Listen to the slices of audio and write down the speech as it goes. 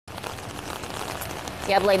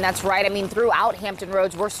Yeah, Blaine, that's right. I mean, throughout Hampton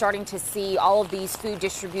Roads, we're starting to see all of these food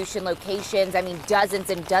distribution locations. I mean, dozens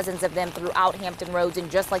and dozens of them throughout Hampton Roads.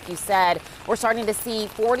 And just like you said, we're starting to see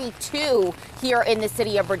 42 here in the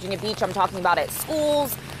city of Virginia Beach. I'm talking about at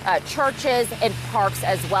schools, churches, and parks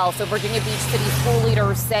as well. So Virginia Beach City school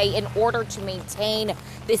leaders say in order to maintain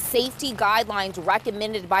the safety guidelines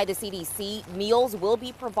recommended by the CDC, meals will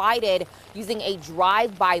be provided using a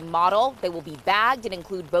drive-by model. They will be bagged and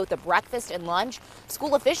include both a breakfast and lunch.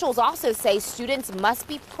 School officials also say students must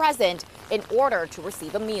be present in order to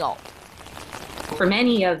receive a meal. For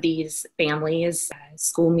many of these families,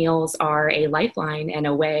 school meals are a lifeline and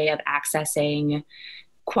a way of accessing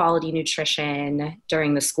quality nutrition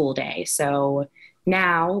during the school day. So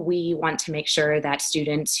now we want to make sure that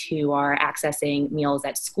students who are accessing meals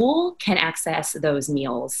at school can access those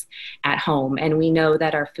meals at home. And we know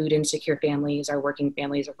that our food insecure families, our working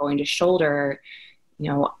families, are going to shoulder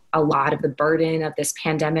a lot of the burden of this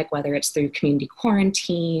pandemic, whether it's through community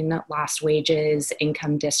quarantine, lost wages,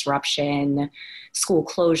 income disruption, school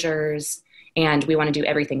closures, and we want to do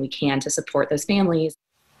everything we can to support those families.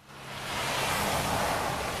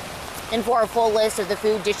 And for a full list of the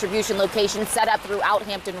food distribution locations set up throughout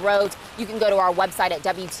Hampton Roads, you can go to our website at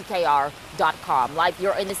WTKR.com. Live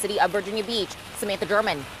here in the city of Virginia Beach, Samantha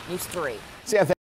Derman, News 3.